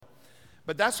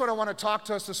But that's what I want to talk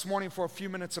to us this morning for a few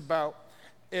minutes about,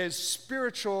 is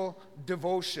spiritual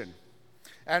devotion.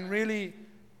 And really,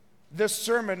 this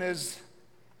sermon is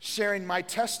sharing my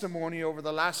testimony over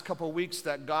the last couple of weeks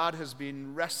that God has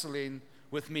been wrestling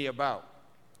with me about.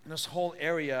 This whole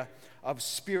area of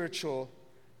spiritual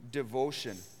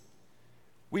devotion.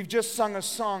 We've just sung a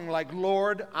song like,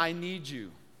 Lord, I need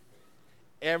you.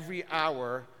 Every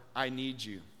hour I need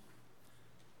you.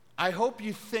 I hope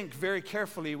you think very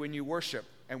carefully when you worship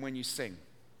and when you sing.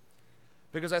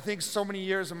 Because I think so many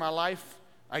years of my life,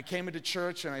 I came into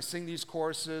church and I sing these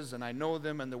choruses and I know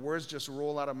them and the words just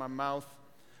roll out of my mouth.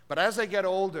 But as I get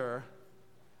older,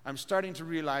 I'm starting to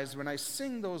realize when I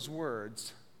sing those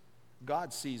words,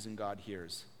 God sees and God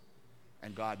hears.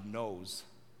 And God knows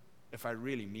if I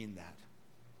really mean that.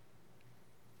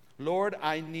 Lord,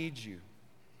 I need you.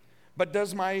 But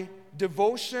does my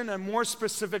devotion, and more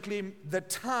specifically, the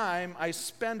time I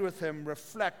spend with Him,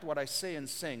 reflect what I say and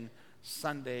sing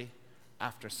Sunday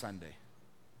after Sunday?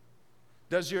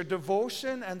 Does your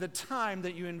devotion and the time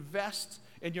that you invest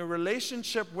in your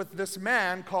relationship with this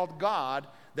man called God,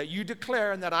 that you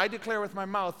declare and that I declare with my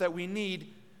mouth that we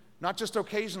need, not just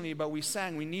occasionally, but we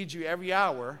sang, we need you every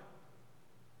hour,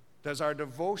 does our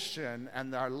devotion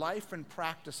and our life and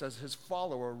practice as His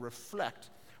follower reflect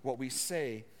what we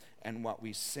say and what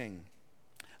we sing?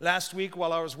 Last week,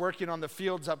 while I was working on the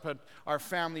fields up at our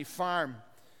family farm,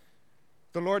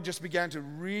 the Lord just began to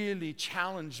really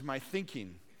challenge my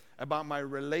thinking about my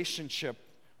relationship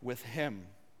with Him.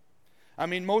 I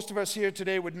mean, most of us here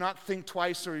today would not think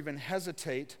twice or even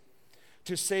hesitate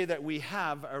to say that we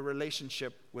have a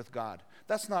relationship with God.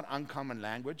 That's not uncommon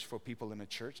language for people in a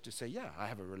church to say, yeah, I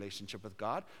have a relationship with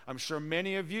God. I'm sure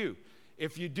many of you,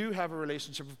 if you do have a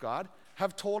relationship with God,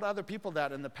 have told other people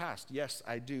that in the past. Yes,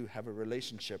 I do have a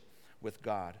relationship with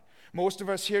God. Most of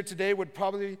us here today would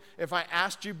probably, if I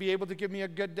asked you, be able to give me a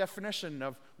good definition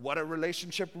of what a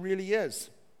relationship really is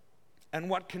and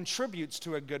what contributes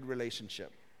to a good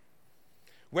relationship.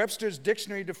 Webster's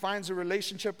dictionary defines a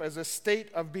relationship as a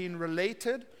state of being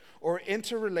related or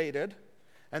interrelated,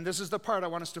 and this is the part I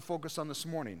want us to focus on this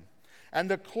morning.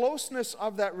 And the closeness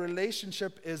of that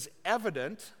relationship is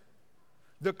evident.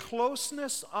 The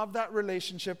closeness of that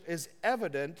relationship is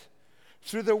evident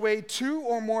through the way two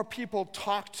or more people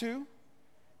talk to,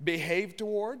 behave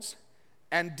towards,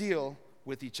 and deal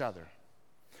with each other.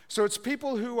 So it's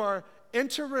people who are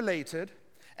interrelated,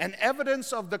 and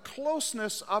evidence of the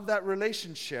closeness of that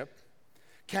relationship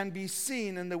can be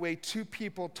seen in the way two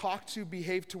people talk to,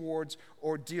 behave towards,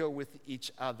 or deal with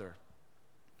each other.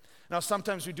 Now,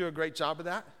 sometimes we do a great job of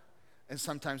that, and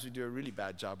sometimes we do a really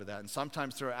bad job of that. And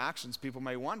sometimes through our actions, people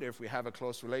may wonder if we have a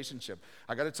close relationship.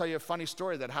 I got to tell you a funny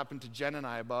story that happened to Jen and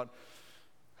I about,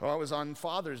 it was on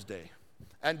Father's Day.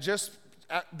 And just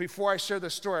before I share the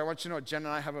story, I want you to know Jen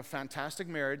and I have a fantastic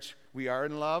marriage. We are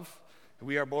in love.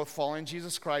 We are both following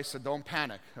Jesus Christ, so don't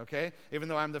panic, okay? Even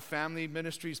though I'm the family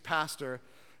ministries pastor,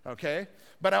 okay?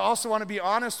 But I also want to be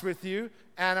honest with you,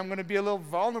 and I'm going to be a little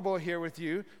vulnerable here with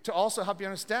you to also help you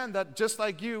understand that just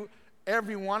like you,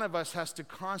 every one of us has to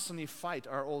constantly fight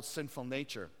our old sinful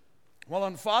nature. Well,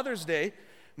 on Father's Day,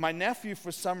 my nephew,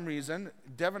 for some reason,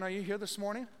 Devin, are you here this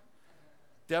morning?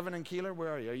 Devin and Keeler,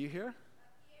 where are you? Are you here?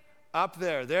 Up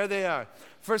there. There they are.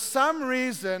 For some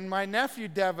reason, my nephew,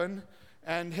 Devin,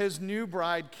 and his new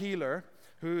bride, Keeler,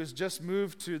 who has just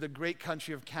moved to the great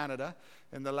country of Canada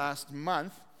in the last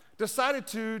month, decided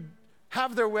to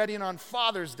have their wedding on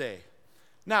Father's Day.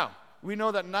 Now, we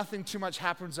know that nothing too much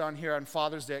happens on here on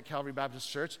Father's Day at Calvary Baptist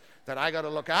Church that I got to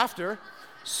look after.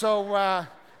 So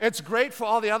it's great for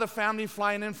all the other family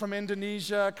flying in from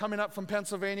Indonesia, coming up from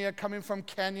Pennsylvania, coming from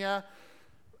Kenya.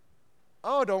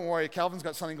 Oh, don't worry, Calvin's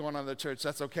got something going on in the church.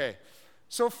 That's okay.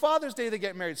 So Father's Day, they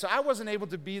get married. So I wasn't able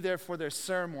to be there for their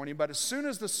ceremony, but as soon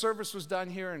as the service was done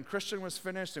here and Christian was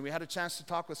finished and we had a chance to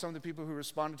talk with some of the people who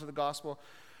responded to the gospel,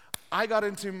 I got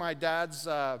into my dad's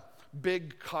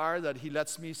big car that he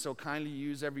lets me so kindly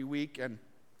use every week and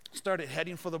started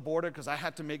heading for the border because I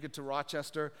had to make it to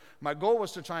Rochester. My goal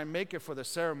was to try and make it for the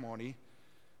ceremony,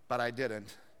 but I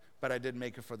didn't. But I did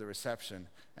make it for the reception,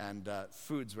 and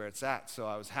food's where it's at, so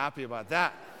I was happy about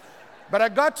that. But I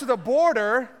got to the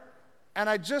border, and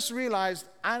I just realized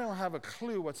I don't have a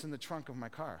clue what's in the trunk of my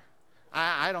car.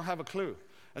 I don't have a clue.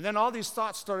 And then all these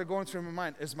thoughts started going through my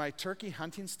mind. Is my turkey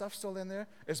hunting stuff still in there?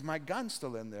 Is my gun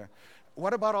still in there?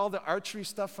 What about all the archery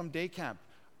stuff from day camp?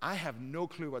 I have no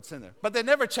clue what's in there. But they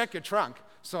never check your trunk,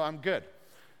 so I'm good.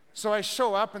 So I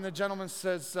show up, and the gentleman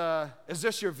says, is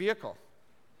this your vehicle?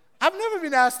 I've never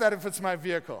been asked that if it's my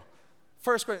vehicle.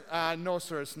 First question, no,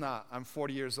 sir, it's not. I'm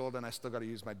 40 years old, and I still got to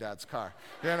use my dad's car,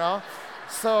 you know?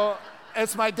 So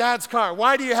It's my dad's car.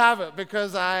 Why do you have it?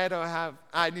 Because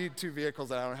I need 2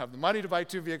 vehicles and I don't have the money to buy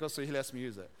 2 vehicles, so he lets me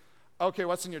use it. Okay,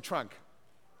 what's in your trunk?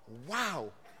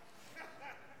 Wow.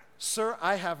 Sir,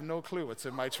 I have no clue what's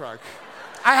in my trunk.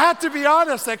 I had to be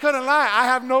honest. I couldn't lie. I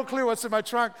have no clue what's in my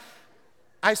trunk.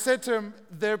 I said to him,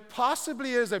 there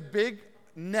possibly is a big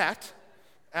net,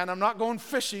 and I'm not going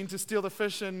fishing to steal the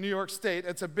fish in New York State.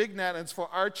 It's a big net, and it's for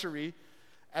archery.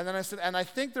 And then I said, and I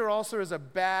think there also is a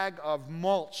bag of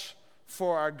mulch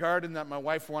for our garden that my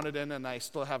wife wanted in, and I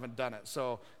still haven't done it.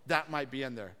 So that might be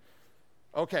in there.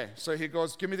 Okay, so he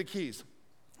goes, give me the keys.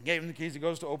 Gave him the keys. He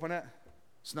goes to open it.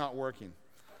 It's not working.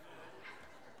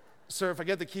 Sir, if I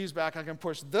get the keys back, I can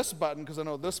push this button, because I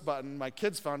know this button, my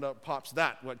kids found out, pops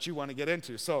that, what you want to get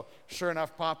into. So sure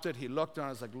enough, popped it. He looked on. I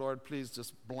was like, Lord, please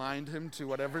just blind him to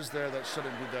whatever's there that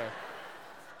shouldn't be there.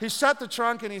 He shut the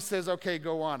trunk and he says, okay,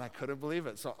 go on. I couldn't believe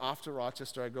it. So off to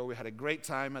Rochester I go. We had a great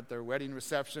time at their wedding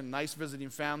reception, nice visiting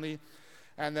family.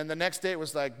 And then the next day it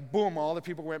was like, boom, all the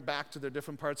people went back to their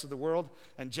different parts of the world.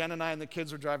 And Jen and I and the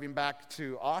kids were driving back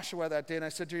to Oshawa that day. And I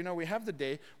said to her, we have the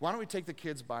day. Why don't we take the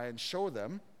kids by and show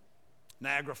them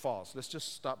Niagara Falls? Let's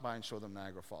just stop by and show them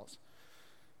Niagara Falls.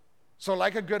 So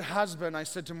like a good husband, I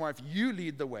said to my wife, you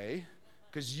lead the way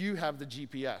because you have the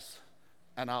GPS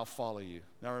and I'll follow you.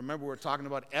 Now remember, we're talking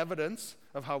about evidence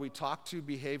of how we talk to,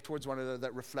 behave towards one another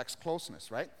that reflects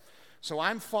closeness, right? So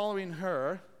I'm following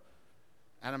her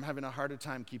and I'm having a harder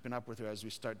time keeping up with her as we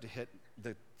start to hit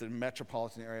the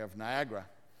metropolitan area of Niagara.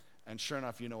 And sure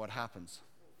enough, you know what happens.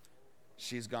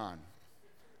 She's gone.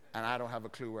 And I don't have a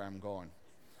clue where I'm going.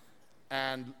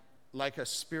 And like a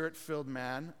spirit-filled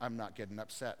man, I'm not getting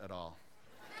upset at all.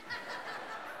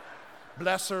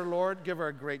 Bless her, Lord. Give her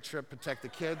a great trip. Protect the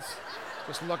kids.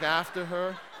 Just look after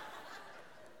her.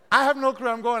 I have no clue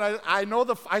where I'm going. I know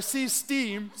I see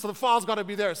steam, so the fall's got to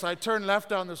be there. So I turn left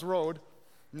down this road.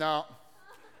 No,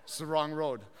 it's the wrong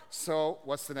road. So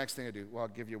what's the next thing I do? Well, I'll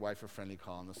give your wife a friendly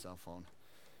call on the cell phone.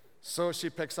 So she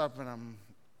picks up and I'm,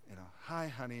 hi,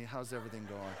 honey, how's everything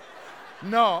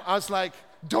going? No, I was like,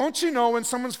 don't you know when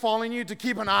someone's following you to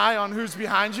keep an eye on who's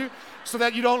behind you so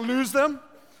that you don't lose them?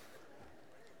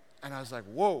 And I was like,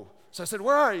 whoa. So I said,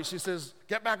 where are you? She says,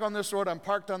 get back on this road. I'm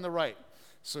parked on the right.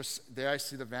 So there I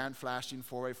see the van flashing,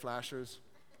 4-way flashers.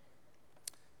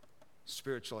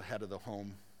 Spiritual head of the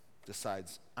home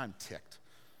decides, I'm ticked.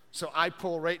 So I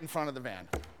pull right in front of the van,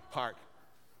 park.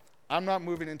 I'm not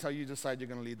moving until you decide you're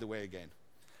going to lead the way again.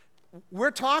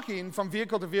 We're talking from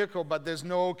vehicle to vehicle, but there's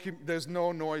no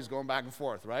noise going back and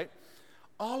forth, right?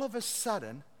 All of a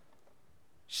sudden,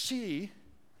 she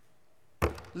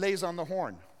lays on the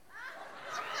horn.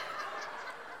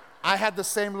 I had the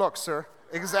same look, sir.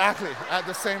 Exactly. I had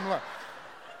the same look.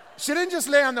 She didn't just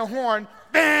lay on the horn,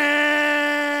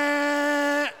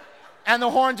 and the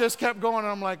horn just kept going, and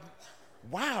I'm like,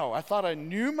 wow, I thought I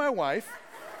knew my wife.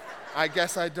 I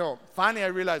guess I don't. Finally, I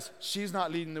realized she's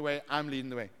not leading the way, I'm leading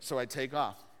the way. So I take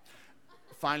off.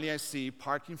 Finally, I see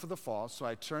parking for the falls, so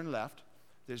I turn left.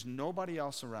 There's nobody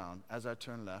else around. As I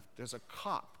turn left, there's a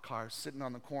cop car sitting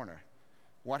on the corner.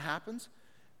 What happens?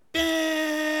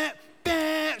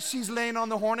 She's laying on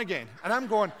the horn again. And I'm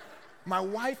going, my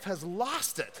wife has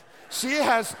lost it. She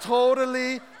has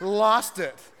totally lost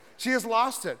it. She has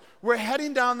lost it. We're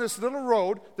heading down this little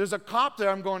road. There's a cop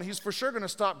there. I'm going, he's for sure going to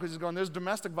stop because he's going, there's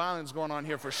domestic violence going on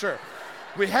here for sure.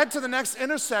 We head to the next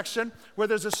intersection where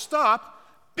there's a stop.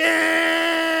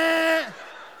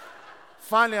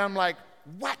 Finally, I'm like,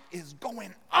 what is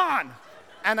going on?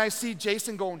 And I see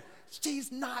Jason going,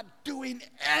 she's not doing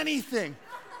anything.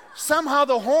 Somehow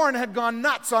the horn had gone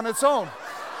nuts on its own.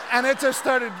 And it just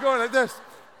started going like this.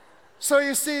 So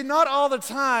you see, not all the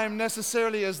time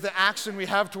necessarily is the action we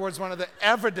have towards one another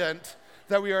evident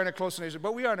that we are in a close relationship,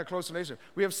 but we are in a close relationship.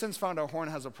 We have since found our horn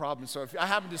has a problem. So if I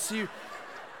happen to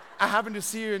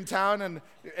see you in town, and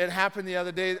it happened the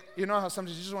other day. You know how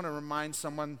sometimes you just want to remind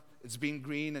someone it's been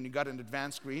green and you got an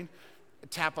advanced green,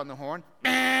 tap on the horn,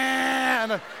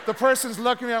 and the person's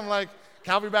looking at me. I'm like,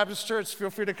 Calvary Baptist Church, feel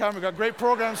free to come. We've got great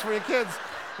programs for your kids,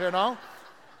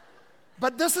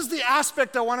 But this is the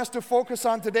aspect I want us to focus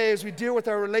on today as we deal with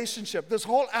our relationship. This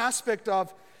whole aspect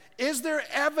of, is there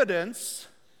evidence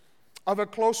of a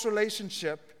close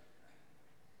relationship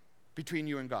between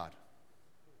you and God?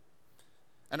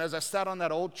 And as I sat on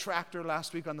that old tractor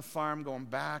last week on the farm, going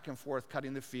back and forth,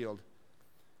 cutting the field,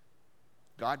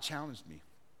 God challenged me.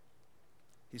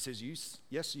 He says,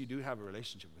 yes, you do have a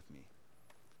relationship with me.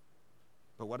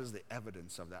 But what is the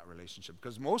evidence of that relationship?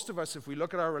 Because most of us, if we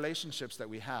look at our relationships that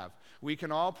we have, we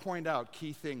can all point out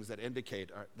key things that indicate,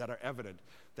 that are evident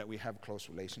that we have a close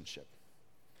relationship.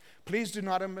 Please do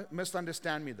not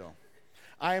misunderstand me, though.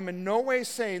 I am in no way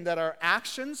saying that our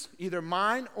actions, either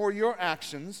mine or your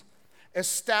actions,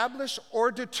 establish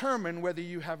or determine whether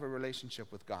you have a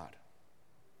relationship with God.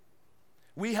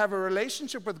 We have a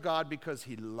relationship with God because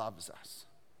He loves us.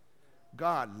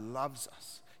 God loves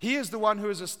us. He is the one who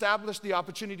has established the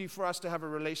opportunity for us to have a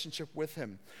relationship with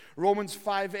Him. Romans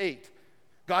 5:8.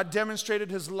 God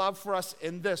demonstrated His love for us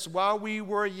in this: while we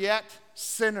were yet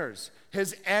sinners,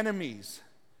 His enemies,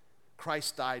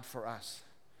 Christ died for us.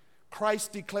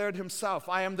 Christ declared Himself,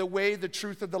 I am the way, the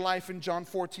truth, and the life in John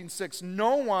 14:6.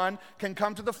 No one can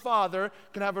come to the Father,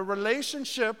 can have a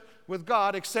relationship with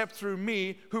God except through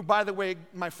me, who, by the way,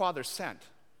 my Father sent.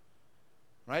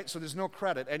 Right? So there's no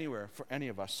credit anywhere for any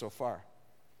of us so far.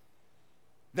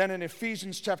 Then in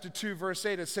Ephesians chapter 2, verse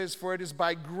 8, it says, for it is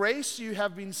by grace you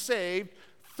have been saved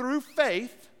through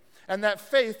faith, and that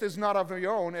faith is not of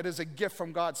your own, it is a gift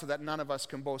from God, so that none of us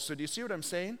can boast. So do you see what I'm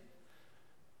saying?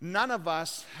 None of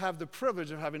us have the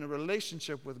privilege of having a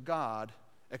relationship with God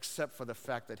except for the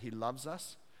fact that He loves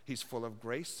us, He's full of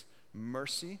grace,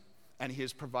 mercy, and He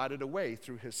has provided a way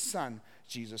through His Son,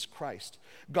 Jesus Christ.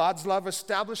 God's love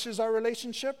establishes our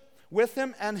relationship with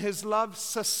Him, and His love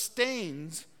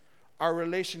sustains our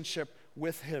relationship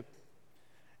with Him.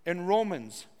 In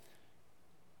Romans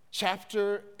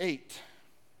chapter 8,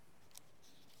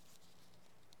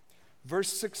 verse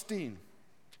 16.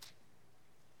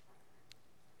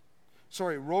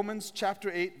 Romans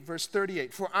chapter 8, verse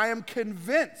 38. For I am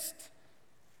convinced,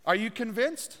 are you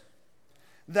convinced?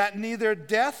 That neither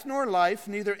death nor life,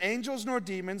 neither angels nor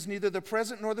demons, neither the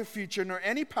present nor the future, nor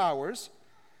any powers,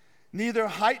 neither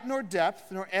height nor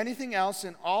depth, nor anything else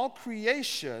in all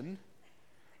creation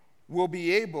will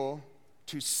be able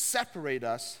to separate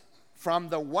us from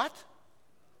the what?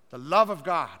 The love of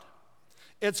God.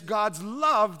 It's God's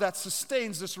love that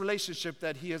sustains this relationship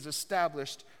that He has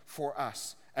established for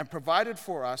us and provided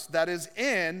for us, that is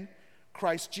in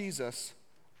Christ Jesus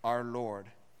our Lord.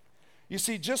 You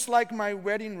see, just like my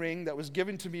wedding ring that was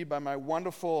given to me by my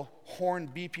wonderful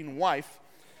horn-beeping wife,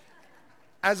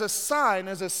 as a sign,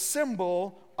 as a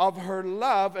symbol of her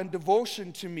love and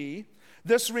devotion to me,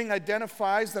 this ring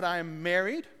identifies that I am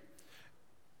married,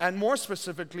 and more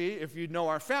specifically, if you know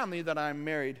our family, that I am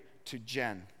married to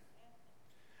Jen.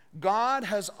 God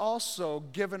has also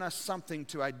given us something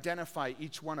to identify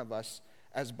each one of us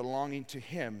as belonging to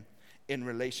Him in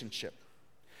relationship.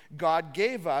 God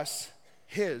gave us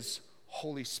His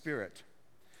Holy Spirit.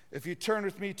 If you turn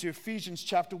with me to Ephesians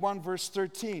chapter 1, verse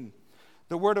 13,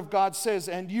 the Word of God says,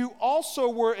 and you also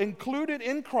were included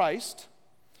in Christ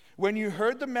when you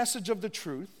heard the message of the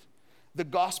truth, the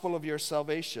gospel of your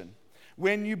salvation.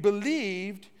 When you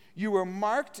believed, you were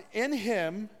marked in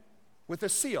Him with a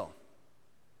seal.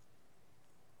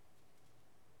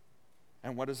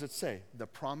 And what does it say? The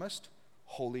promised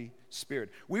Holy Spirit.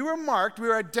 We were marked, we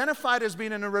were identified as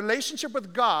being in a relationship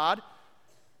with God,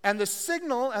 and the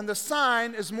signal and the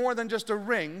sign is more than just a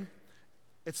ring.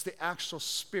 It's the actual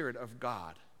Spirit of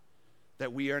God,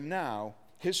 that we are now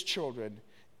His children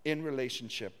in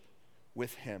relationship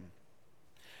with Him.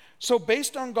 So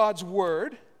based on God's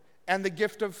Word and the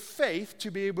gift of faith to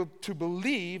be able to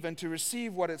believe and to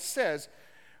receive what it says,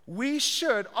 we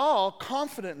should all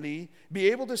confidently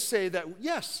be able to say that,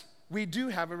 yes, we do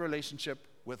have a relationship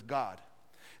with God.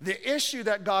 The issue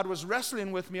that God was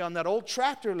wrestling with me on that old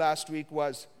tractor last week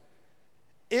was,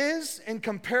 in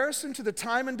comparison to the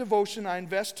time and devotion I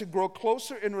invest to grow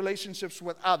closer in relationships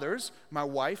with others, my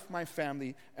wife, my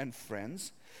family, and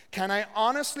friends, can I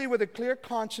honestly, with a clear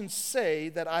conscience, say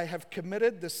that I have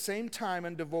committed the same time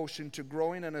and devotion to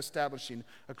growing and establishing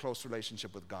a close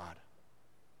relationship with God?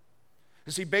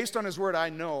 You see, based on His Word, I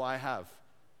know I have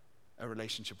a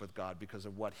relationship with God because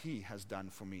of what He has done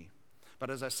for me. But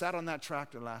as I sat on that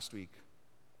tractor last week,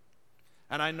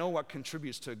 and I know what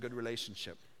contributes to a good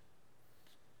relationship,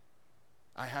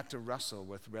 I had to wrestle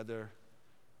with whether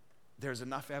there's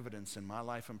enough evidence in my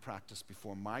life and practice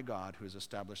before my God, who has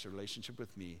established a relationship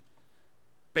with me,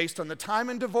 based on the time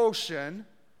and devotion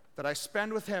that I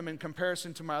spend with Him in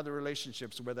comparison to my other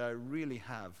relationships, whether I really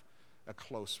have a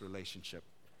close relationship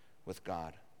with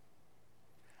God.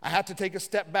 I had to take a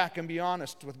step back and be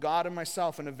honest with God and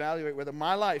myself and evaluate whether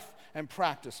my life and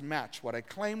practice match what I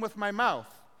claim with my mouth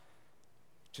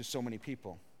to so many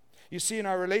people. You see, in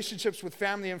our relationships with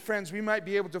family and friends, we might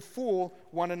be able to fool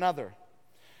one another.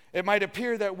 It might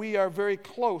appear that we are very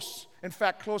close, in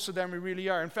fact, closer than we really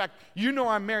are. In fact, you know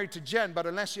I'm married to Jen, but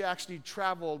unless you actually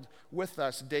traveled with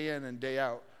us day in and day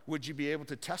out, would you be able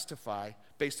to testify,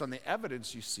 based on the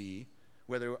evidence you see,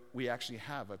 whether we actually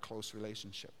have a close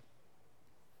relationship?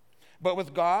 But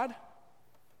with God,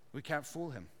 we can't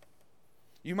fool Him.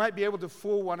 You might be able to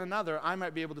fool one another. I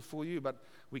might be able to fool you, but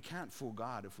we can't fool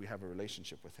God if we have a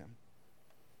relationship with him.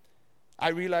 I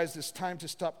realize it's time to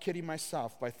stop kidding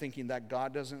myself by thinking that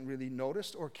God doesn't really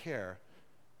notice or care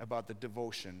about the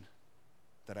devotion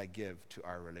that I give to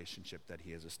our relationship that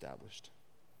he has established.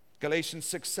 Galatians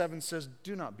 6:7 says,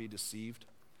 do not be deceived.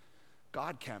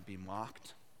 God can't be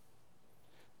mocked.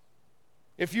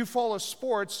 If you follow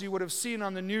sports, you would have seen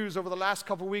on the news over the last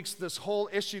couple of weeks this whole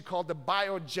issue called the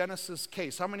biogenesis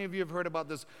case. How many of you have heard about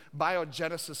this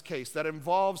biogenesis case that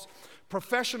involves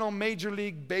professional Major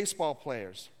League Baseball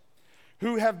players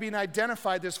who have been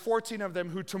identified? There's 14 of them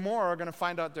who tomorrow are going to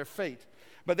find out their fate.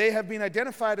 But they have been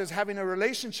identified as having a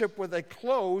relationship with a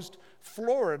closed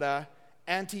Florida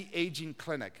anti-aging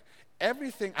clinic.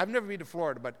 Everything, I've never been to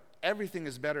Florida, but everything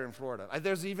is better in Florida.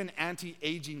 There's even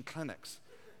anti-aging clinics.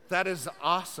 That is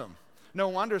awesome. No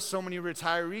wonder so many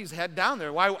retirees head down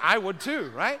there. Why, I would too,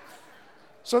 right?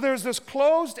 So there's this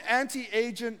closed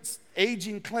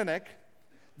anti-aging clinic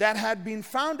that had been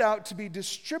found out to be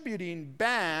distributing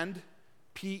banned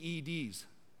PEDs.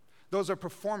 Those are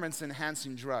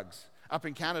performance-enhancing drugs. Up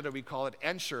in Canada, we call it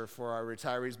Ensure for our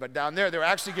retirees, but down there, they're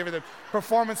actually giving them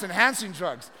performance-enhancing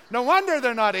drugs. No wonder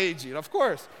they're not aging, of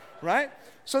course, right?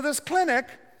 So this clinic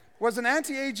was an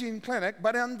anti-aging clinic,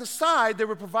 but on the side, they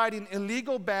were providing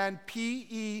illegal banned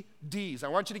PEDs. I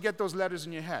want you to get those letters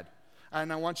in your head,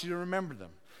 and I want you to remember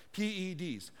them.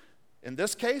 PEDs. In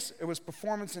this case, it was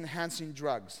performance-enhancing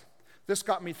drugs. This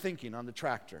got me thinking on the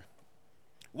tractor.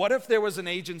 What if there was an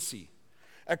agency,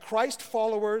 a Christ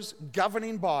followers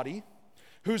governing body,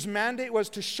 whose mandate was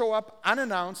to show up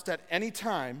unannounced at any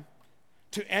time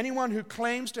to anyone who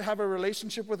claims to have a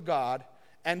relationship with God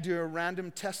and do a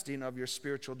random testing of your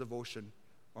spiritual devotion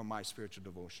or my spiritual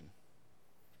devotion,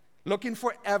 looking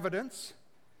for evidence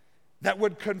that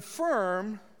would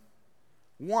confirm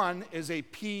one is a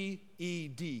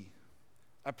PED,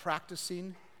 a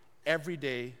practicing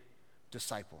everyday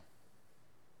disciple.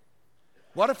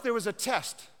 What if there was a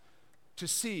test to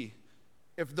see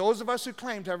if those of us who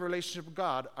claim to have a relationship with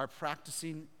God are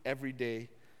practicing everyday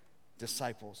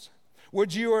disciples?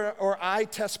 Would you or I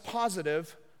test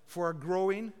positive for a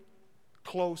growing,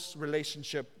 close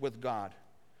relationship with God?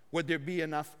 Would there be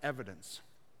enough evidence?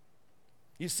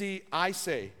 You see, I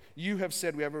say, you have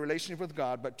said we have a relationship with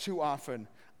God, but too often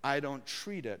I don't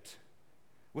treat it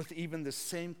with even the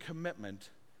same commitment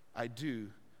I do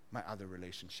my other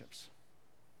relationships.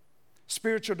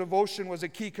 Spiritual devotion was a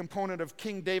key component of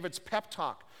King David's pep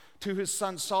talk to his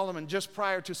son Solomon just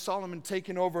prior to Solomon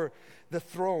taking over the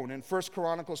throne in 1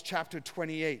 Chronicles chapter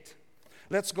 28.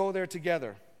 Let's go there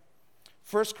together.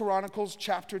 1 Chronicles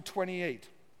chapter 28.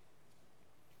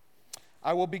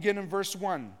 I will begin in verse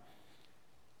 1.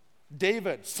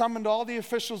 David summoned all the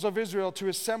officials of Israel to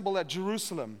assemble at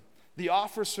Jerusalem, the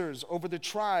officers over the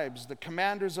tribes, the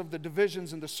commanders of the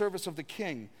divisions in the service of the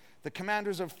king, the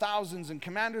commanders of thousands and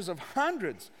commanders of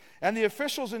hundreds, and the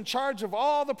officials in charge of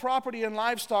all the property and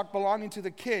livestock belonging to the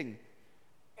king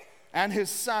and his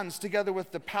sons, together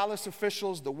with the palace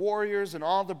officials, the warriors, and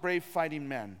all the brave fighting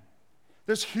men.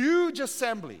 This huge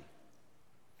assembly.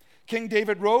 King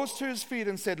David rose to his feet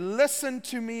and said, "Listen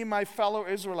to me, my fellow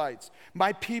Israelites,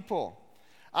 my people.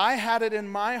 I had it in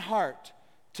my heart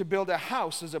to build a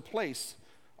house as a place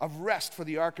of rest for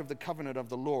the ark of the covenant of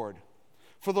the Lord,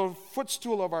 for the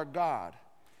footstool of our God,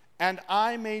 and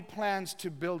I made plans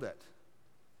to build it."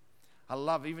 I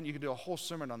love, even you could do a whole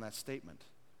sermon on that statement.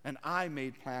 And I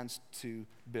made plans to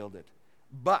build it.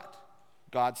 But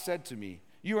God said to me,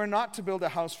 "You are not to build a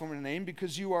house for my name,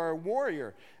 because you are a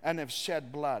warrior and have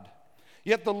shed blood.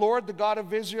 Yet the Lord, the God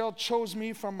of Israel, chose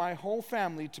me from my whole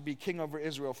family to be king over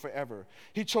Israel forever.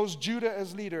 He chose Judah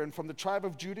as leader, and from the tribe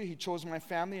of Judah he chose my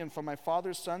family, and from my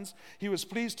father's sons he was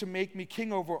pleased to make me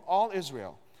king over all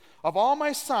Israel. Of all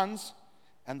my sons,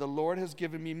 and the Lord has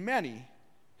given me many,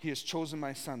 he has chosen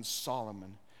my son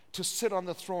Solomon to sit on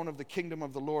the throne of the kingdom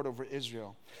of the Lord over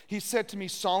Israel. He said to me,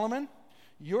 'Solomon,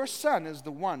 your son is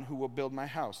the one who will build my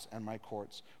house and my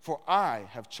courts, for I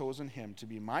have chosen him to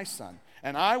be my son,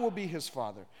 and I will be his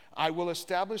father. I will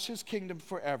establish his kingdom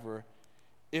forever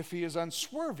if he is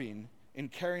unswerving in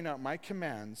carrying out my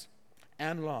commands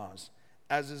and laws,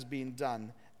 as is being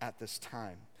done at this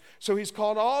time.'" So he's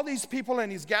called all these people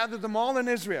and he's gathered them all in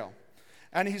Israel.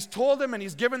 And he's told them and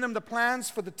he's given them the plans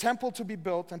for the temple to be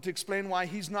built and to explain why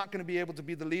he's not going to be able to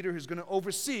be the leader who's going to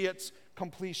oversee its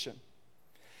completion.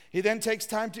 He then takes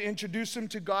time to introduce him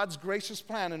to God's gracious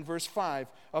plan in verse 5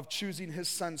 of choosing his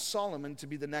son Solomon to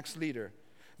be the next leader,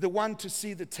 the one to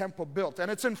see the temple built. And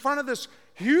it's in front of this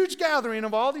huge gathering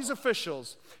of all these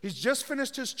officials. He's just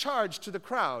finished his charge to the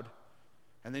crowd.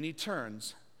 And then he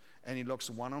turns and he looks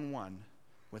one-on-one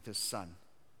with his son.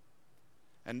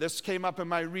 And this came up in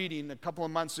my reading a couple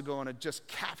of months ago, and it just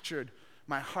captured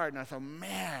my heart. And I thought,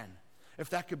 man, if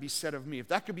that could be said of me, if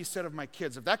that could be said of my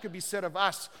kids, if that could be said of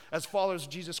us as followers of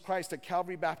Jesus Christ at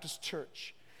Calvary Baptist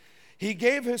Church. He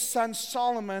gave his son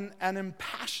Solomon an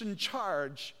impassioned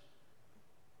charge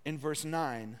in verse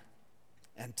 9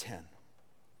 and 10.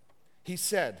 He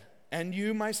said, "And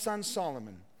you, my son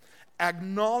Solomon,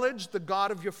 acknowledge the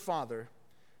God of your father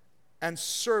and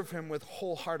serve him with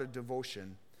wholehearted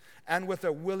devotion and with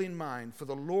a willing mind, for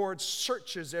the Lord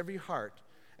searches every heart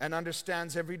and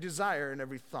understands every desire and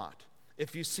every thought.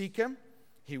 If you seek him,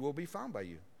 he will be found by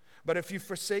you. But if you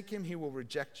forsake him, he will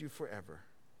reject you forever."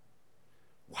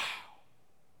 Wow.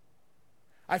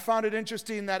 I found it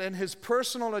interesting that in his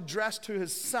personal address to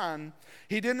his son,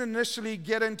 he didn't initially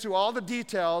get into all the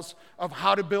details of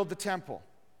how to build the temple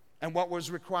and what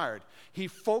was required. He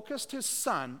focused his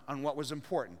son on what was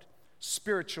important: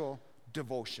 spiritual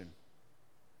devotion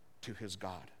to his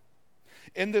God.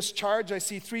 In this charge, I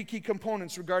see three key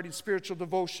components regarding spiritual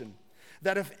devotion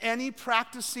that if any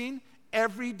practicing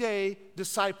everyday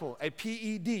disciple, a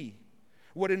PED,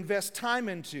 would invest time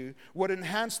into, would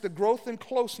enhance the growth and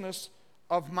closeness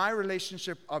of my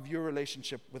relationship, of your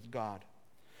relationship with God.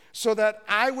 So that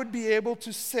I would be able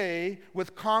to say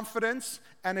with confidence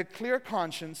and a clear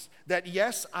conscience that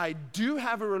yes, I do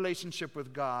have a relationship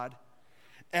with God,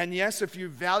 and yes, if you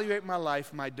evaluate my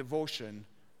life, my devotion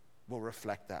will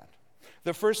reflect that.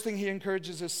 The first thing he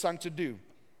encourages his son to do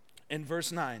in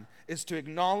verse 9 is to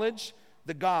acknowledge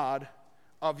the God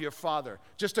of your father.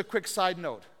 Just a quick side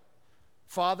note.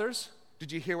 Fathers,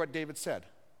 did you hear what David said?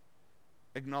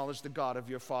 Acknowledge the God of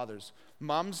your fathers.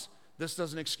 Moms, this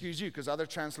doesn't excuse you, because other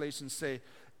translations say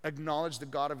acknowledge the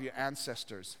God of your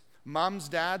ancestors. Moms,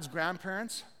 dads,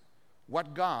 grandparents,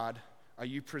 what God are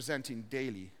you presenting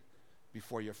daily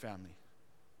before your family?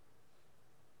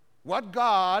 What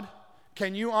God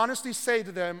can you honestly say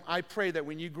to them, I pray that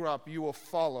when you grow up, you will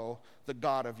follow the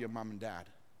God of your mom and dad?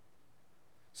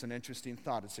 It's an interesting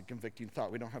thought. It's a convicting thought.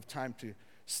 We don't have time to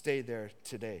stay there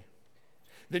today.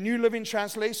 The New Living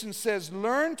Translation says,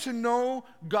 learn to know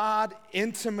God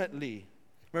intimately.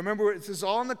 Remember, this is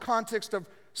all in the context of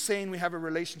saying we have a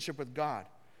relationship with God.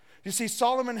 You see,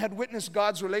 Solomon had witnessed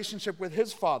God's relationship with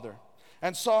his father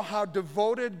and saw how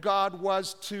devoted God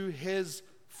was to his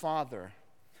father.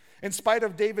 In spite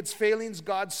of David's failings,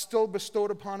 God still bestowed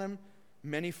upon him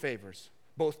many favors,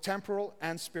 both temporal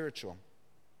and spiritual.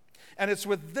 And it's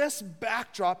with this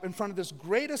backdrop in front of this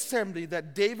great assembly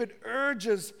that David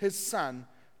urges his son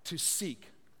to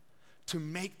seek, to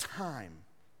make time,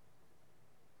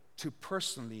 to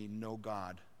personally know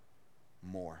God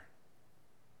more.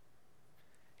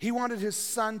 He wanted his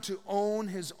son to own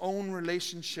his own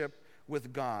relationship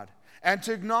with God and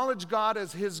to acknowledge God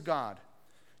as his God.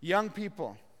 Young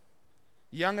people,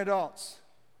 young adults,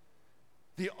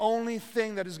 the only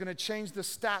thing that is going to change the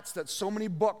stats that so many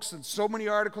books and so many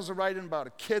articles are writing about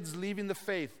are kids leaving the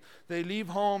faith. They leave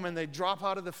home and they drop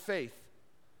out of the faith.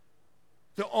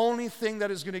 The only thing that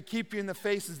is going to keep you in the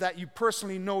faith is that you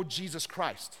personally know Jesus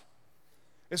Christ.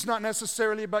 It's not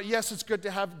necessarily about, yes, it's good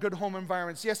to have good home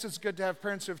environments. Yes, it's good to have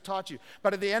parents who have taught you.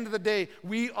 But at the end of the day,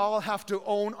 we all have to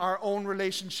own our own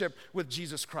relationship with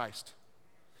Jesus Christ.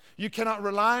 You cannot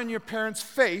rely on your parents'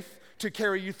 faith to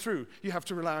carry you through. You have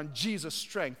to rely on Jesus'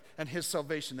 strength and his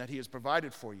salvation that he has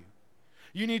provided for you.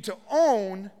 You need to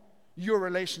own your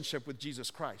relationship with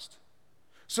Jesus Christ.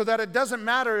 So that it doesn't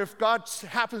matter if God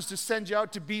happens to send you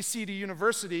out to BC to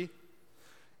university.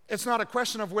 It's not a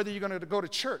question of whether you're going to go to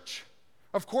church.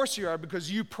 Of course you are,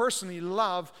 because you personally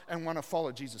love and want to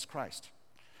follow Jesus Christ.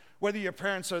 Whether your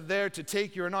parents are there to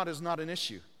take you or not is not an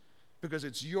issue, because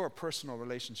it's your personal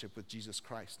relationship with Jesus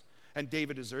Christ. And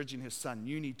David is urging his son,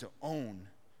 you need to own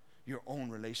your own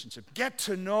relationship. Get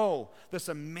to know this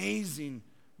amazing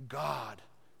God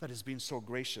that has been so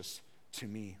gracious to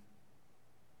me.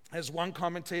 As one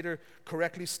commentator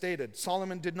correctly stated,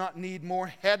 Solomon did not need more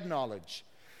head knowledge.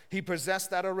 He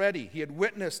possessed that already. He had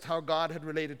witnessed how God had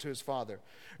related to his father.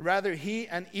 Rather, he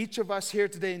and each of us here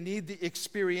today need the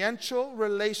experiential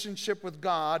relationship with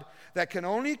God that can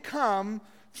only come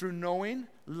through knowing,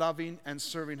 loving, and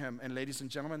serving him. And ladies and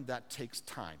gentlemen, that takes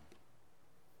time.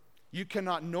 You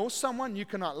cannot know someone, you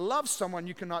cannot love someone,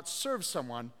 you cannot serve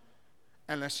someone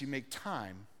unless you make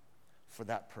time for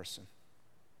that person.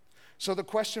 So the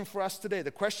question for us today, the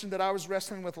question that I was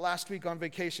wrestling with last week on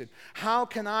vacation, how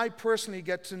can I personally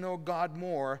get to know God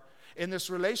more in this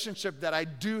relationship that I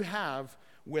do have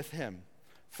with him?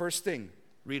 First thing,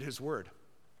 read his word.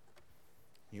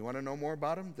 You want to know more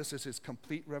about him? This is his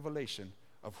complete revelation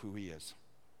of who he is.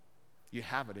 You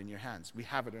have it in your hands. We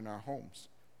have it in our homes.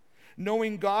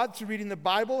 Knowing God through reading the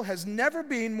Bible has never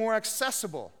been more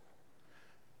accessible.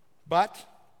 But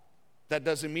that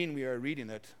doesn't mean we are reading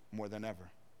it more than ever.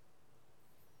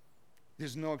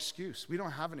 There's no excuse. We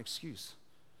don't have an excuse.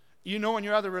 You know, in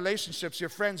your other relationships, your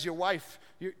friends, your wife,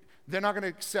 they're not going to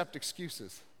accept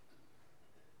excuses.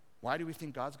 Why do we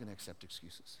think God's going to accept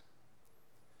excuses?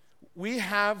 We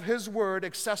have His Word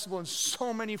accessible in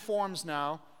so many forms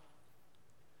now.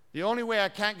 The only way I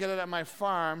can't get it at my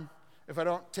farm, if I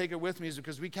don't take it with me, is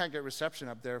because we can't get reception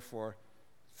up there for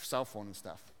cell phone and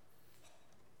stuff.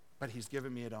 But He's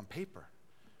given me it on paper.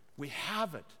 We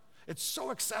have it. It's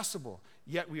so accessible,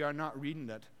 yet we are not reading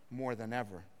it more than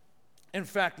ever. In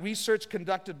fact, research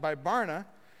conducted by Barna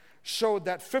showed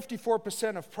that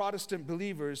 54% of Protestant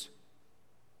believers,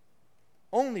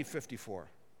 only 54,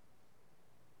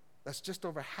 that's just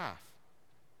over half,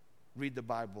 read the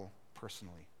Bible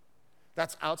personally.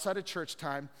 That's outside of church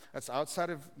time. That's outside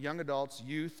of young adults,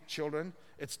 youth, children.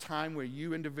 It's time where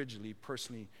you individually,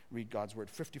 personally read God's Word,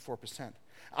 54%.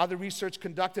 Other research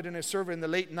conducted in a survey in the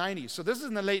late 90s. So this is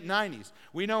in the late 90s.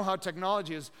 We know how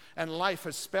technology and life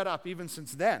has sped up even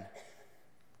since then.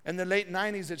 In the late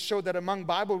 90s, it showed that among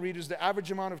Bible readers, the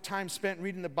average amount of time spent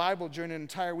reading the Bible during an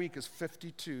entire week is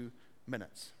 52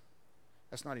 minutes.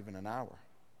 That's not even an hour.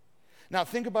 Now,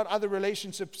 think about other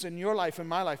relationships in your life, in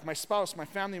my life, my spouse, my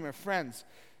family, my friends.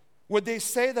 Would they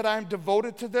say that I'm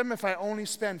devoted to them if I only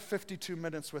spend 52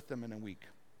 minutes with them in a week?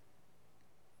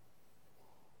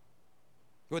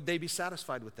 Would they be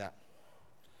satisfied with that?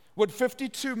 Would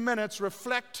 52 minutes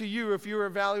reflect to you, if you were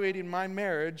evaluating my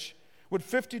marriage, would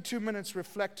 52 minutes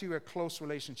reflect to you a close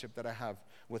relationship that I have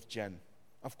with Jen?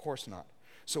 Of course not.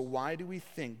 So why do we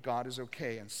think God is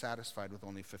okay and satisfied with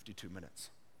only 52 minutes?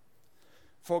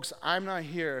 Folks, I'm not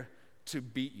here to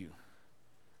beat you.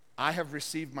 I have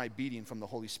received my beating from the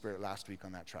Holy Spirit last week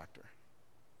on that tractor.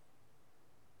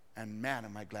 And man,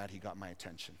 am I glad He got my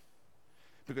attention.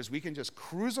 Because we can just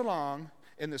cruise along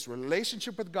in this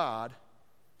relationship with God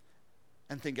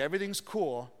and think everything's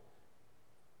cool,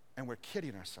 and we're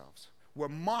kidding ourselves. We're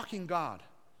mocking God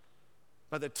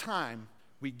by the time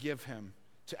we give Him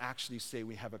to actually say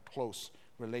we have a close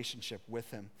relationship with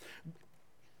Him.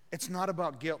 It's not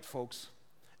about guilt, folks.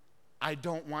 I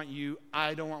don't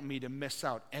want me to miss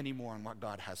out anymore on what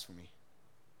God has for me.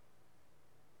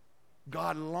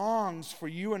 God longs for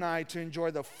you and I to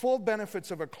enjoy the full benefits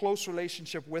of a close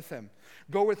relationship with Him.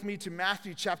 Go with me to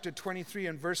Matthew chapter 23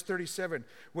 and verse 37,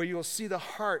 where you'll see the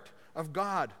heart of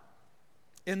God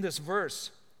in this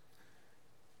verse.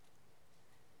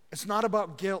 It's not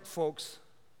about guilt, folks.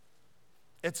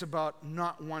 It's about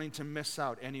not wanting to miss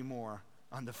out anymore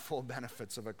on the full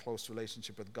benefits of a close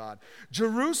relationship with God.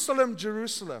 Jerusalem,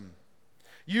 Jerusalem,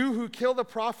 you who kill the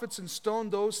prophets and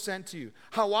stone those sent to you,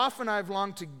 how often I've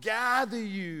longed to gather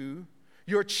you,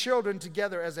 your children,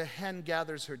 together as a hen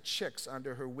gathers her chicks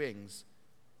under her wings,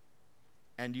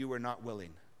 and you were not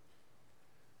willing.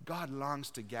 God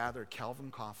longs to gather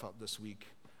Calvin Coughout this week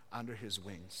under His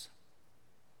wings.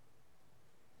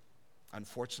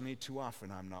 Unfortunately, too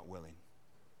often I'm not willing.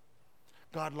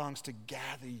 God longs to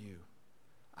gather you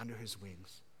under His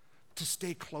wings, to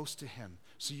stay close to Him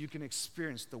so you can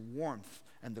experience the warmth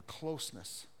and the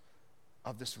closeness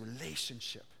of this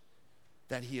relationship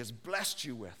that He has blessed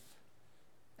you with,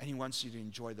 and He wants you to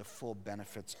enjoy the full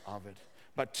benefits of it.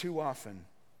 But too often,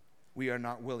 we are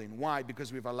not willing. Why?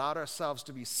 Because we've allowed ourselves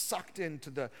to be sucked into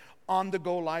the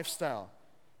on-the-go lifestyle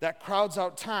that crowds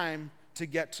out time to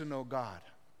get to know God.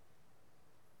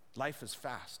 Life is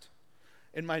fast.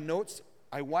 In my notes,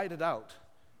 I whited out,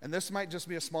 and this might just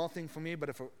be a small thing for me, but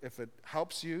if it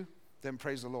helps you, then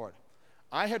praise the Lord.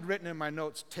 I had written in my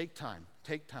notes, take time,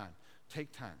 take time,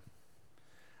 take time.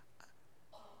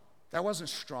 That wasn't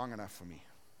strong enough for me.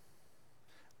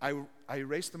 I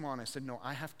erased them all, and I said, no,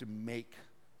 I have to make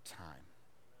time.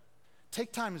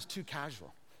 Take time is too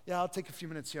casual. Yeah, I'll take a few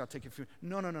minutes here, I'll take a few.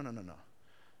 No.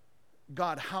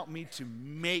 God, help me to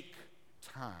make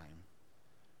time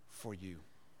for you.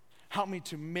 Help me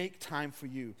to make time for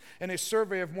you. In a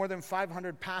survey of more than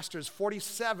 500 pastors,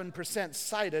 47%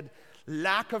 cited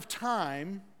lack of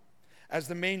time as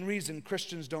the main reason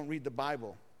Christians don't read the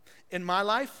Bible. In my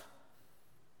life,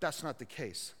 that's not the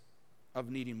case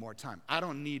of needing more time. I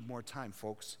don't need more time,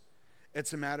 folks.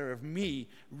 It's a matter of me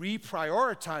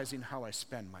reprioritizing how I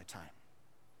spend my time.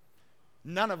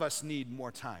 None of us need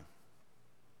more time.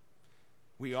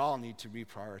 We all need to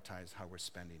reprioritize how we're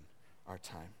spending our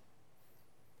time.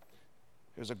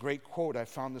 There's a great quote I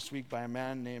found this week by a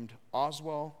man named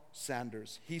Oswald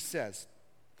Sanders. He says,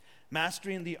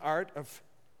 mastering the art of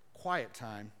quiet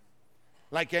time,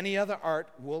 like any other art,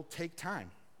 will take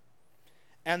time.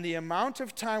 and the amount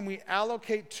of time we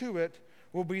allocate to it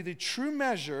will be the true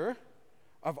measure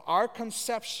of our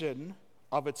conception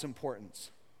of its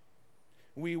importance.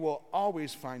 We will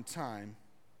always find time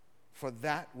for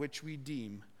that which we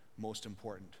deem most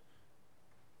important.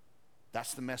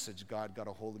 That's the message God got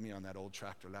a hold of me on that old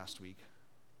tractor last week.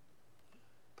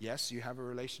 Yes, you have a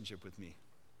relationship with me.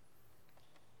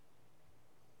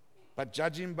 But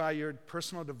judging by your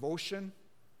personal devotion,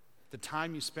 the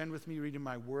time you spend with me reading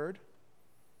my word,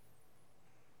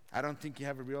 I don't think you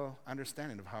have a real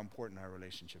understanding of how important our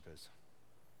relationship is.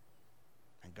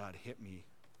 And God hit me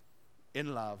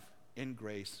in love, in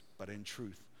grace, but in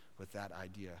truth with that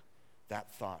idea, that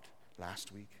thought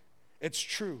last week. It's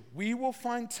true. We will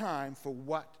find time for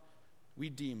what we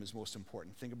deem is most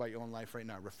important. Think about your own life right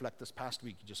now. Reflect this past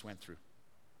week you just went through.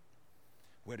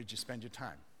 Where did you spend your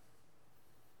time?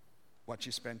 What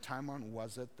you spent time on,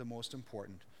 was it the most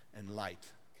important in light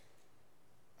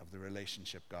of the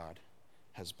relationship God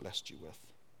has blessed you with?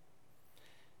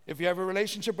 If you have a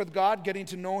relationship with God, getting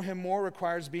to know Him more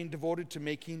requires being devoted to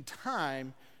making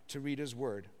time to read His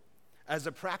Word. As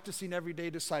a practicing everyday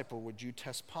disciple, would you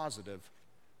test positive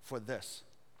for this,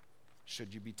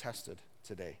 should you be tested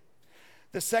today?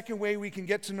 The second way we can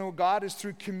get to know God is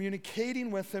through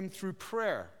communicating with Him through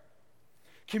prayer.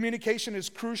 Communication is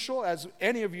crucial, as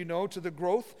any of you know, to the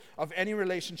growth of any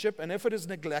relationship, and if it is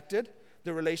neglected,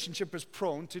 the relationship is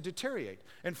prone to deteriorate.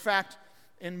 In fact,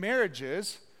 in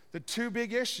marriages, the two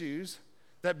big issues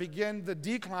that begin the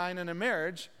decline in a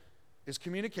marriage is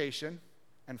communication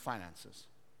and finances.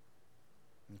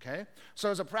 Okay?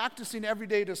 So as a practicing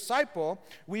everyday disciple,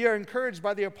 we are encouraged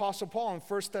by the Apostle Paul in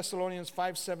 1 Thessalonians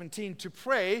 5:17 to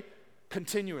pray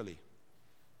continually.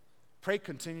 Pray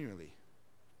continually.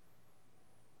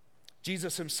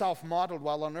 Jesus himself modeled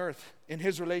while on earth in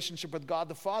his relationship with God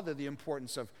the Father the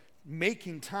importance of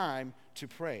making time to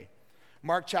pray.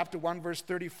 Mark chapter 1 verse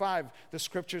 35, the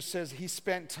scripture says he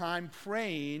spent time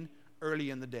praying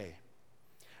early in the day.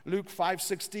 Luke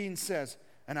 5:16 says,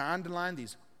 and I underline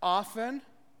these, often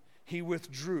he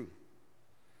withdrew.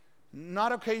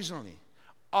 Not occasionally.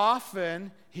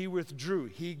 Often he withdrew.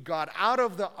 He got out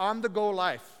of the on-the-go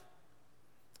life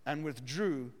and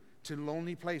withdrew to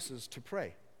lonely places to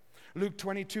pray. Luke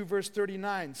 22 verse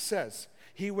 39 says,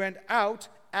 he went out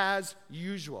as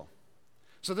usual.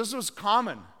 So this was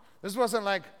common. This wasn't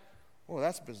like, oh,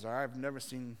 that's bizarre. I've never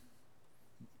seen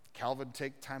Calvin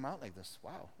take time out like this.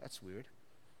 Wow, that's weird.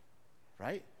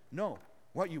 Right? No.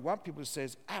 What you want people to say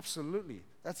is, absolutely,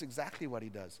 that's exactly what he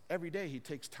does. Every day he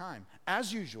takes time,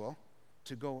 as usual,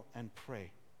 to go and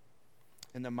pray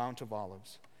in the Mount of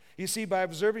Olives. You see, by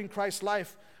observing Christ's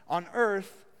life on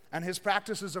earth and his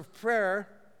practices of prayer,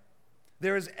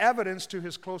 there is evidence to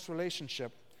his close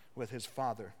relationship with his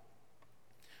Father.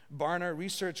 Barna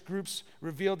research groups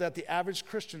revealed that the average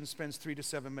Christian spends 3 to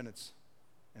 7 minutes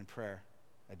in prayer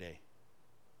a day.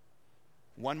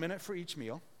 1 minute for each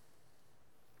meal,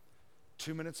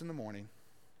 2 minutes in the morning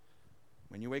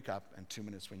when you wake up, and 2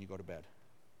 minutes when you go to bed.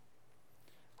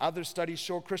 Other studies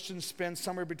show Christians spend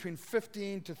somewhere between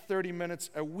 15 to 30 minutes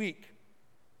a week.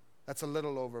 That's a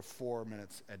little over 4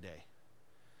 minutes a day.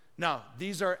 Now,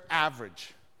 these are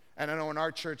average. And I know in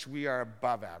our church we are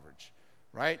above average,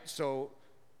 right? So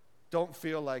don't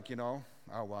feel like, oh,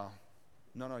 well.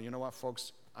 No, you know what,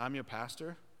 folks? I'm your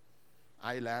pastor.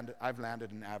 I've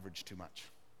landed an average too much.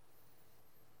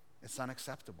 It's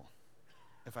unacceptable.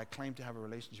 If I claim to have a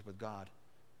relationship with God,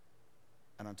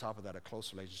 and on top of that, a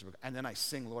close relationship with God, and then I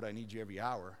sing, Lord, I need you every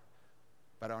hour,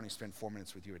 but I only spend 4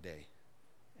 minutes with you a day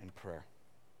in prayer.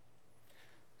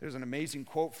 There's an amazing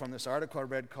quote from this article I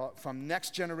read from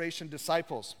Next Generation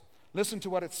Disciples. Listen to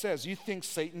what it says. You think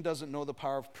Satan doesn't know the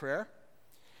power of prayer?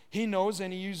 He knows,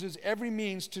 and he uses every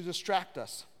means to distract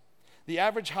us. The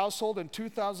average household in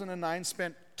 2009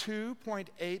 spent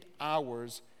 2.8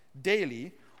 hours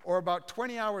daily, or about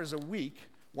 20 hours a week,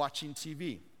 watching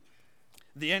TV.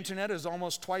 The internet is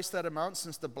almost twice that amount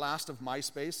since the blast of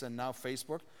MySpace and now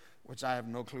Facebook, which I have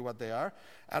no clue what they are,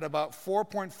 at about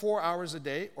 4.4 hours a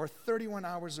day or 31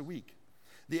 hours a week.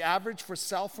 The average for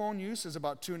cell phone use is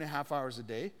about 2.5 hours a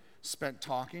day spent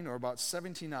talking, or about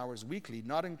 17 hours weekly,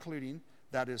 not including,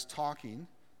 that is, talking,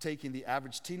 taking the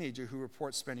average teenager who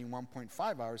reports spending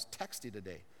 1.5 hours texting a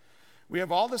day. We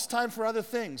have all this time for other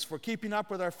things, for keeping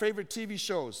up with our favorite TV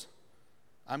shows.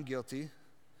 I'm guilty.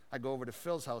 I go over to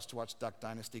Phil's house to watch Duck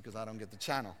Dynasty because I don't get the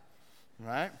channel,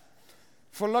 right?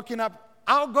 For looking up,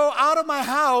 I'll go out of my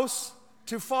house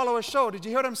to follow a show. Did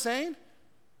you hear what I'm saying?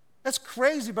 That's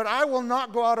crazy, but I will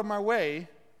not go out of my way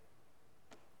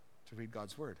to read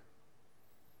God's Word.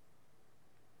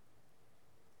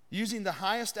 Using the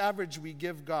highest average, we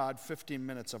give God 15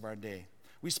 minutes of our day.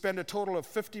 We spend a total of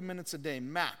 50 minutes a day,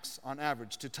 max, on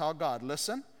average, to tell God,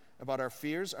 listen, about our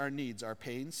fears, our needs, our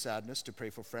pain, sadness, to pray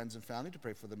for friends and family, to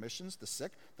pray for the missions, the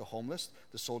sick, the homeless,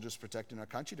 the soldiers protecting our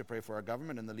country, to pray for our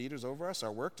government and the leaders over us,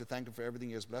 our work, to thank him for everything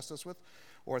he has blessed us with,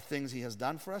 or things he has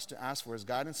done for us, to ask for his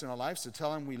guidance in our lives, to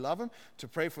tell him we love him, to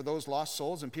pray for those lost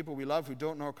souls and people we love who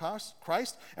don't know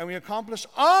Christ, and we accomplish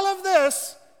all of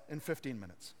this in 15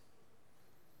 minutes.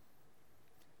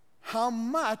 How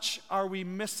much are we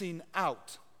missing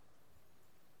out?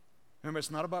 Remember,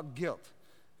 it's not about guilt.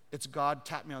 It's God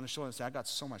tap me on the shoulder and say, I got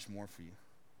so much more for you.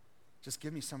 Just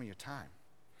give me some of your time.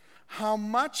 How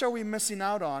much are we missing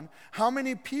out on? How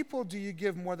many people do you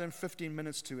give more than 15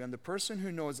 minutes to? And the person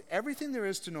who knows everything there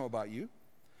is to know about you,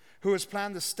 who has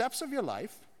planned the steps of your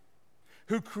life,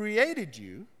 who created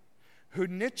you, who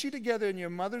knit you together in your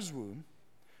mother's womb,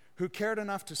 who cared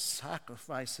enough to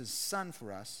sacrifice his son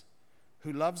for us,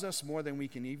 who loves us more than we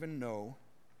can even know,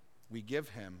 we give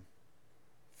him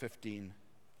 15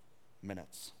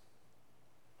 minutes.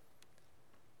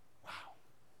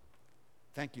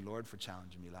 Thank you, Lord, for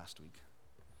challenging me last week.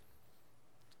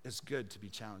 It's good to be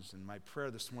challenged, and my prayer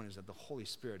this morning is that the Holy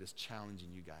Spirit is challenging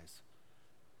you guys.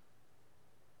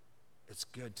 It's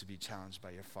good to be challenged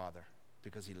by your Father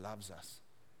because he loves us,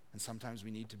 and sometimes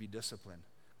we need to be disciplined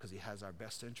because he has our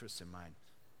best interests in mind.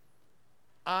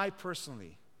 I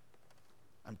personally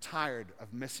am tired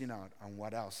of missing out on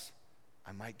what else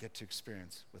I might get to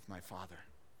experience with my Father.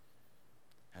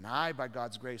 And I, by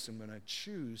God's grace, am going to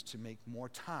choose to make more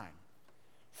time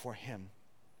for him.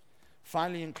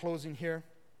 Finally, in closing here,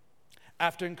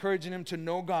 after encouraging him to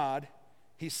know God,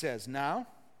 he says, now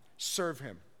serve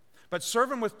him. But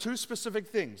serve him with two specific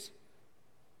things: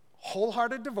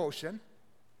 wholehearted devotion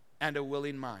and a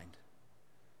willing mind.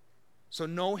 So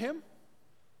know him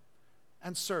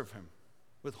and serve him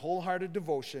with wholehearted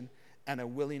devotion and a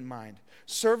willing mind.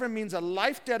 Serve him means a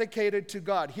life dedicated to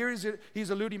God. Here he's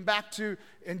alluding back to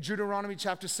in Deuteronomy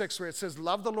chapter 6 where it says,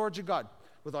 love the Lord your God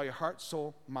with all your heart,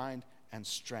 soul, mind, and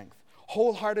strength.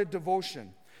 Wholehearted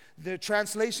devotion. The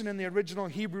translation in the original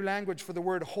Hebrew language for the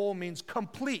word whole means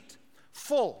complete,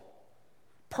 full,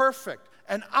 perfect,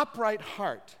 an upright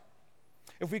heart.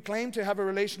 If we claim to have a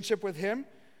relationship with him,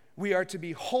 we are to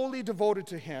be wholly devoted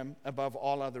to him above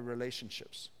all other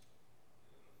relationships.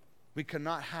 We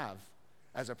cannot have,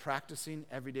 as a practicing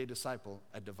everyday disciple,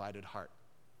 a divided heart.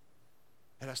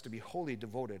 It has to be wholly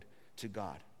devoted to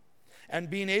God. And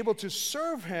being able to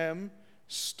serve him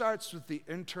starts with the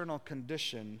internal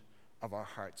condition of our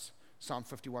hearts. Psalm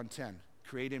 51:10,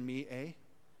 create in me a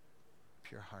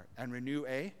pure heart and renew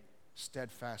a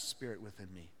steadfast spirit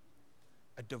within me.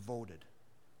 A devoted,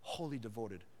 wholly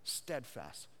devoted,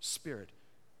 steadfast spirit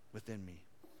within me.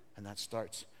 And that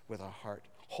starts with our heart.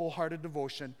 Wholehearted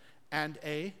devotion and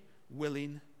a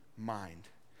willing mind.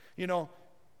 You know,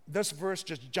 this verse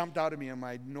just jumped out at me in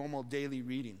my normal daily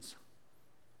readings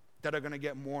that are going to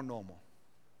get more normal.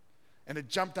 And it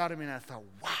jumped out at me and I thought,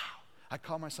 wow, I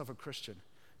call myself a Christian.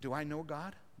 Do I know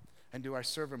God? And do I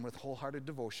serve him with wholehearted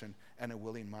devotion and a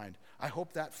willing mind? I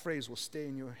hope that phrase will stay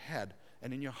in your head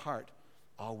and in your heart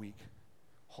all week.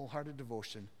 Wholehearted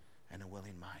devotion and a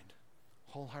willing mind.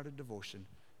 Wholehearted devotion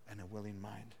and a willing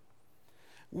mind.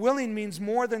 Willing means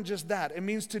more than just that. It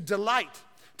means to delight,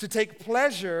 to take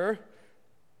pleasure,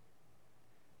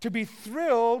 to be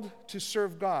thrilled to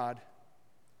serve God,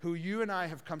 who you and I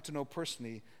have come to know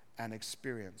personally and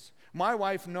experience. My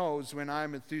wife knows when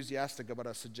I'm enthusiastic about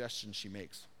a suggestion she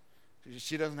makes.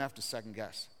 She doesn't have to second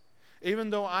guess. Even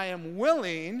though I am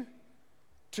willing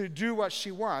to do what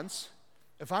she wants,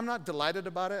 if I'm not delighted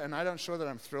about it and I don't show that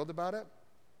I'm thrilled about it,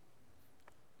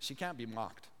 she can't be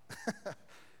mocked.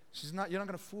 You're not going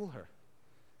to fool her.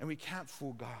 And we can't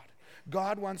fool God.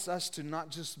 God wants us to not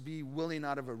just be willing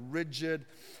out of a rigid,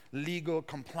 legal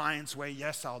compliance way,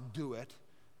 yes, I'll do it.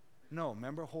 No,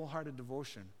 remember, wholehearted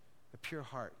devotion, a pure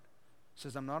heart.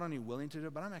 Says, I'm not only willing to do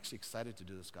it, but I'm actually excited to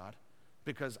do this, God,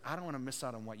 because I don't want to miss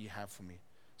out on what you have for me.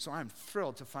 So I'm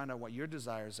thrilled to find out what your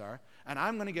desires are, and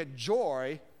I'm going to get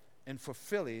joy in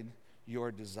fulfilling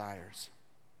your desires.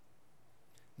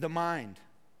 The mind.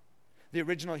 The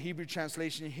original Hebrew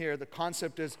translation here, the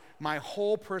concept is my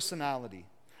whole personality,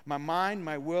 my mind,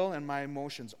 my will, and my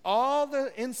emotions. All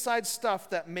the inside stuff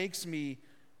that makes me,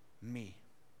 me.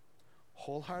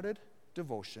 Wholehearted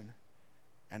devotion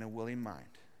and a willing mind.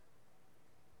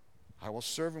 I will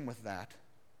serve him with that,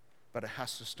 but it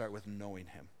has to start with knowing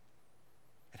him.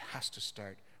 It has to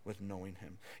start with knowing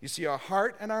him. You see, our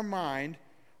heart and our mind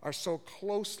are so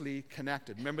closely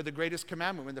connected. Remember the greatest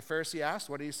commandment when the Pharisee asked,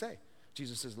 what did he say?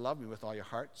 Jesus says, love me with all your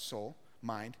heart, soul,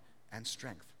 mind, and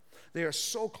strength. They are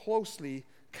so closely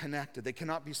connected. They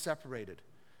cannot be separated.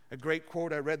 A great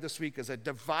quote I read this week is, a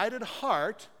divided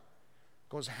heart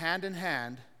goes hand in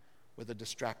hand with a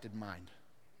distracted mind.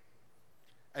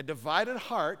 A divided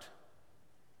heart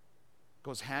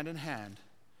goes hand in hand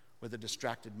with a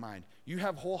distracted mind. You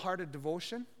have wholehearted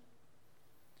devotion,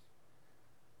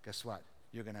 guess what?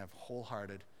 You're going to have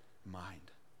wholehearted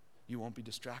mind. You won't be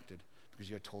distracted because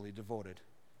you're totally devoted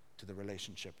to the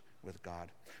relationship with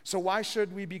God. So why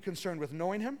should we be concerned with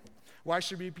knowing Him? Why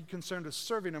should we be concerned with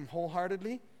serving Him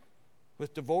wholeheartedly,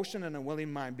 with devotion and a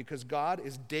willing mind? Because God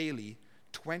is daily,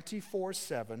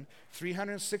 24/7,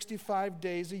 365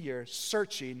 days a year,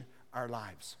 searching our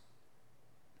lives.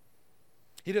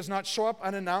 He does not show up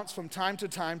unannounced from time to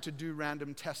time to do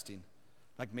random testing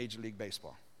like Major League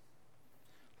Baseball.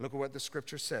 Look at what the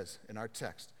scripture says in our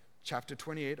text, chapter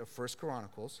 28 of 1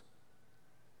 Chronicles,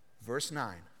 verse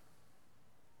 9.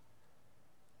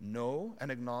 Know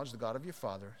and acknowledge the God of your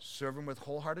father, serve Him with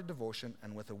wholehearted devotion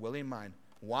and with a willing mind.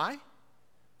 Why?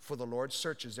 For the Lord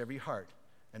searches every heart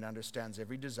and understands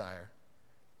every desire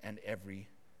and every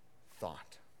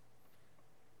thought.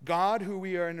 God, who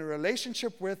we are in a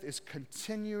relationship with, is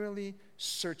continually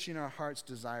searching our hearts,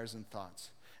 desires, and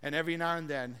thoughts. And every now and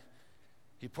then,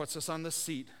 He puts us on the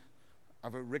seat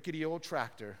of a rickety old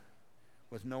tractor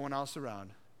with no one else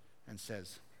around and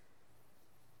says,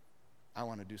 I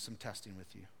want to do some testing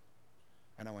with you,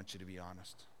 and I want you to be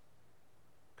honest,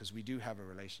 because we do have a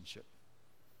relationship.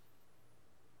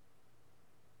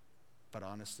 But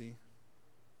honestly,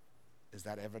 is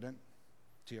that evident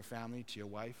to your family, to your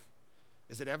wife?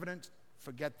 Is it evident,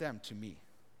 forget them, to me,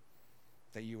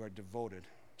 that you are devoted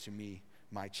to me,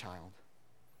 my child?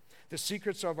 The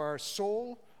secrets of our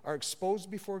soul are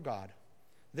exposed before God.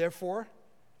 Therefore,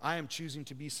 I am choosing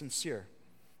to be sincere,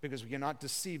 because we cannot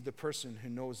deceive the person who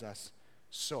knows us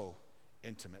so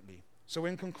intimately. So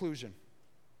in conclusion,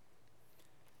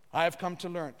 I have come to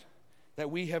learn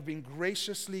that we have been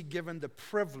graciously given the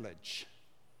privilege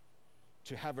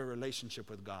to have a relationship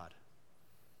with God.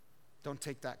 Don't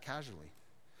take that casually.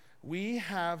 We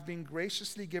have been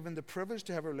graciously given the privilege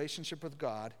to have a relationship with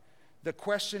God. The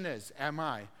question is,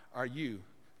 are you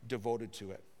devoted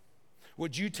to it?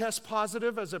 Would you test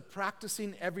positive as a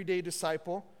practicing everyday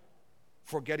disciple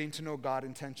for getting to know God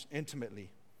intimately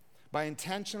by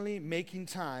intentionally making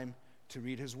time to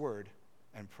read His Word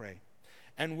and pray?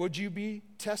 And would you be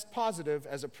test positive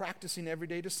as a practicing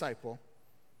everyday disciple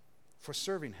for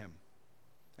serving Him?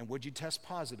 And would you test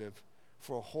positive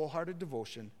for a wholehearted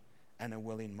devotion and a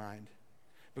willing mind?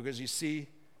 Because you see,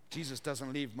 Jesus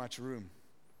doesn't leave much room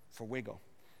for wiggle.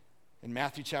 In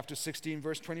Matthew chapter 16,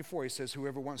 verse 24, He says,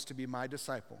 whoever wants to be my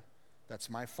disciple, that's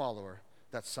my follower,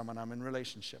 that's someone I'm in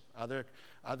relationship.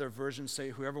 Other versions say,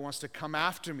 whoever wants to come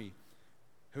after me,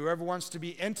 whoever wants to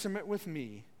be intimate with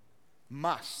me,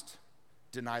 must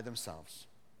deny themselves,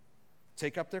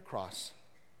 take up their cross,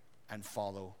 and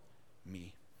follow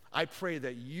me. I pray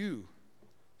that you,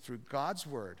 through God's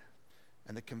Word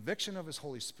and the conviction of His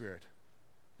Holy Spirit,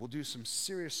 will do some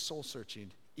serious soul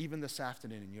searching even this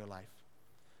afternoon in your life.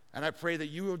 And I pray that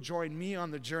you will join me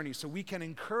on the journey so we can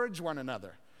encourage one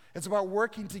another. It's about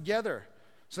working together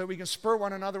so that we can spur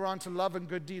one another on to love and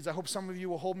good deeds. I hope some of you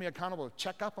will hold me accountable,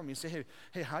 check up on me, say,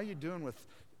 hey, how are you doing with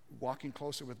walking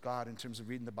closer with God in terms of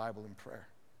reading the Bible and prayer?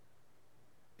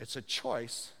 It's a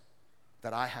choice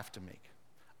that I have to make.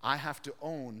 I have to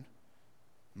own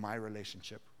my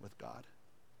relationship with God.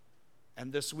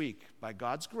 And this week, by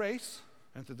God's grace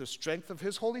and through the strength of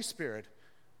His Holy Spirit,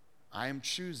 I am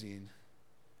choosing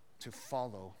to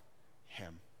follow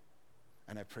Him.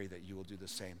 And I pray that you will do the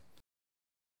same.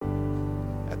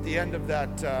 At the end of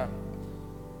that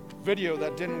video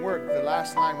that didn't work, the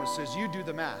last line was says, you do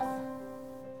the math.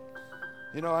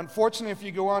 You know, unfortunately, if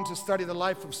you go on to study the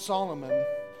life of Solomon,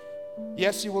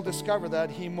 yes, you will discover that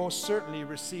he most certainly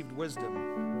received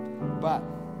wisdom, but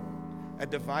a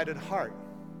divided heart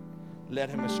led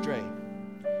him astray.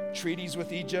 Treaties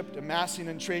with Egypt, amassing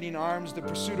and trading arms, the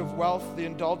pursuit of wealth, the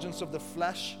indulgence of the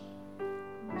flesh.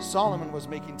 Solomon was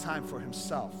making time for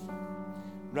himself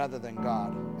rather than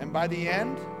God. And by the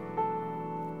end,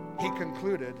 he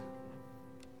concluded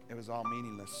it was all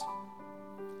meaningless.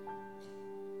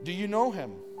 Do you know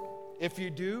Him? If you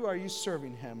do, are you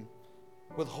serving Him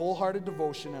with wholehearted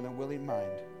devotion and a willing mind?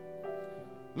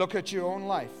 Look at your own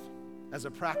life as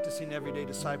a practicing everyday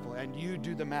disciple, and you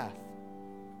do the math.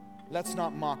 Let's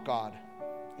not mock God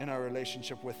in our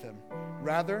relationship with Him.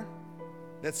 Rather,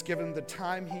 let's give Him the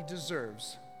time He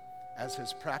deserves as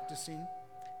His practicing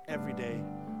everyday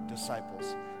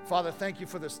disciples. Father, thank you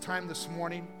for this time this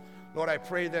morning. Lord, I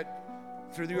pray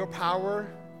that through your power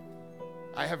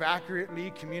I have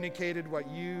accurately communicated what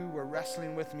you were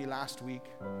wrestling with me last week.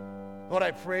 Lord,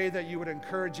 I pray that you would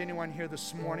encourage anyone here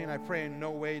this morning. I pray in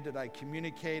no way did I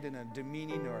communicate in a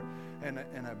demeaning or in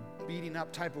a beating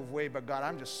up type of way, but God,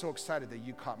 I'm just so excited that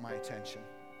you caught my attention.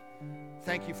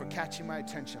 Thank you for catching my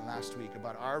attention last week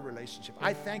about our relationship.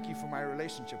 I thank you for my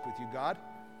relationship with you, God.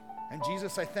 And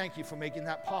Jesus, I thank you for making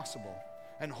that possible.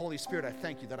 And Holy Spirit, I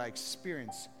thank you that I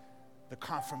experience the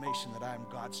confirmation that I am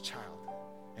God's child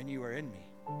and you are in me.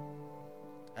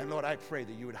 And Lord, I pray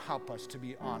that you would help us to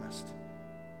be honest,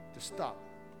 to stop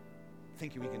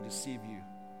thinking we can deceive you,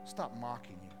 stop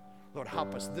mocking you. Lord,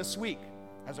 help us this week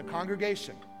as a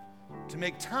congregation to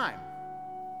make time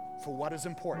for what is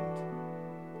important.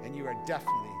 And you are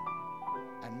definitely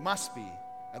and must be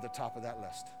at the top of that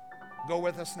list. Go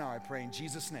with us now, I pray in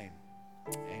Jesus' name.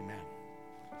 Amen.